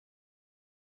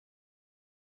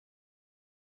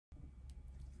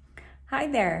Hi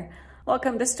there.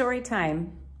 Welcome to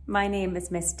Storytime. My name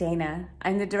is Miss Dana.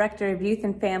 I'm the Director of Youth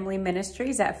and Family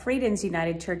Ministries at Freedom's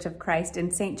United Church of Christ in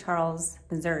St. Charles,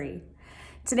 Missouri.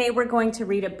 Today we're going to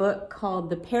read a book called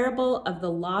The Parable of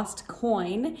the Lost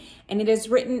Coin, and it is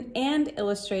written and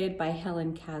illustrated by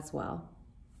Helen Caswell.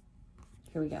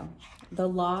 Here we go. The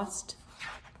Lost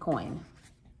Coin.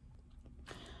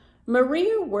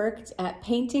 Maria worked at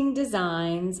painting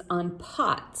designs on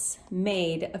pots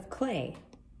made of clay.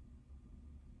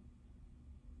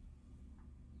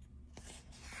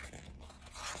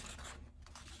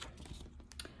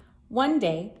 One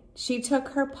day, she took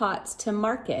her pots to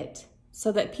market so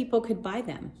that people could buy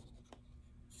them.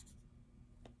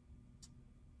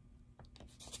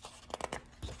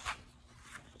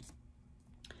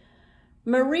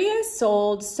 Maria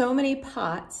sold so many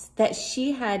pots that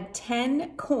she had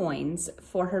 10 coins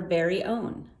for her very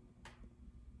own.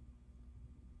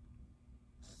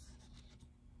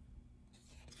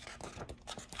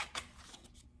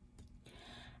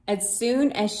 As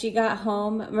soon as she got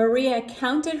home, Maria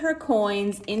counted her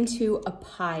coins into a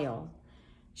pile.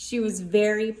 She was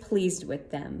very pleased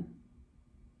with them.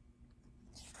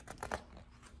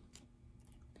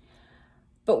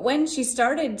 But when she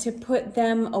started to put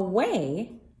them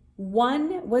away,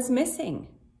 one was missing.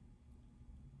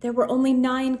 There were only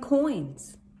 9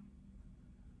 coins.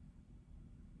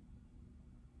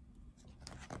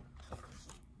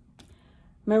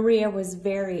 Maria was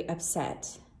very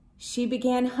upset. She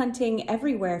began hunting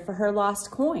everywhere for her lost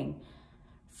coin.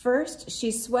 First,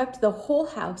 she swept the whole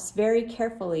house very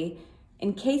carefully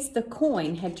in case the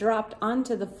coin had dropped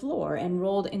onto the floor and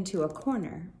rolled into a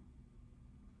corner.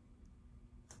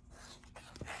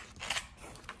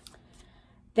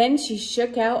 Then she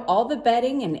shook out all the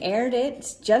bedding and aired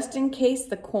it just in case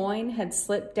the coin had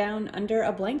slipped down under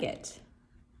a blanket.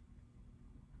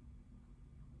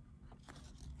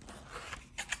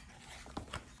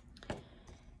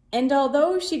 And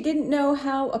although she didn't know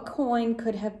how a coin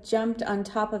could have jumped on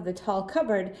top of the tall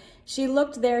cupboard, she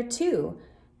looked there too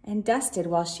and dusted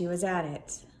while she was at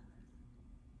it.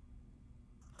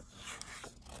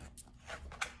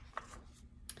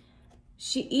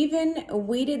 She even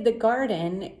weeded the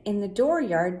garden in the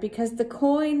dooryard because the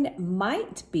coin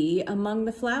might be among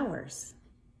the flowers.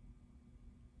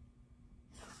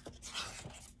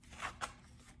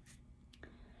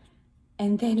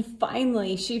 And then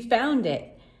finally she found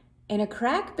it in a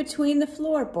crack between the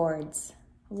floorboards.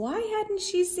 Why hadn't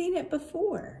she seen it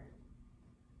before?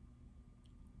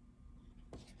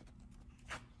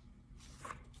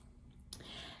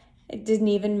 It didn't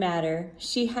even matter.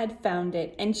 She had found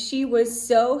it, and she was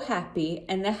so happy,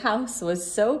 and the house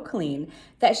was so clean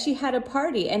that she had a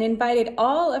party and invited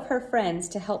all of her friends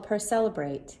to help her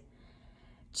celebrate.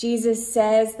 Jesus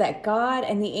says that God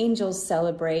and the angels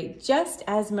celebrate just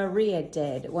as Maria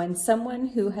did when someone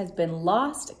who has been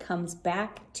lost comes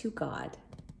back to God.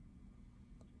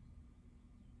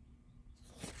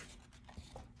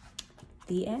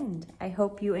 The end. I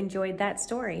hope you enjoyed that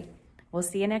story. We'll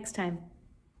see you next time.